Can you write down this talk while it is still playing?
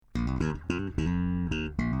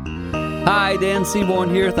Hi, Dan Seaborn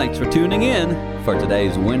here. Thanks for tuning in for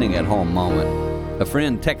today's Winning at Home moment. A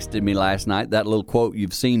friend texted me last night that little quote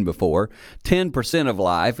you've seen before. 10% of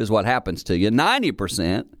life is what happens to you.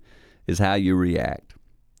 90% is how you react.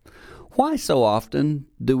 Why so often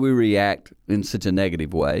do we react in such a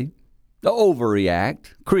negative way?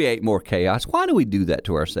 Overreact, create more chaos. Why do we do that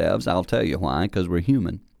to ourselves? I'll tell you why, because we're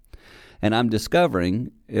human. And I'm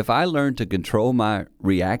discovering if I learn to control my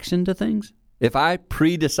reaction to things, if I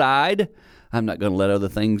pre-decide I'm not going to let other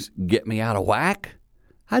things get me out of whack,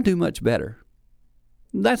 I do much better.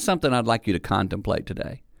 That's something I'd like you to contemplate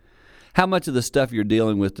today. How much of the stuff you're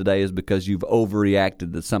dealing with today is because you've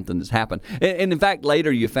overreacted to something that's happened. And in fact,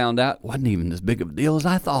 later you found out it wasn't even as big of a deal as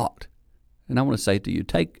I thought. And I want to say to you,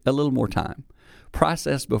 take a little more time.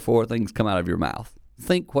 Process before things come out of your mouth.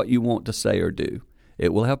 Think what you want to say or do.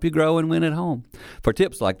 It will help you grow and win at home. For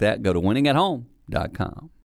tips like that, go to winningathome.com.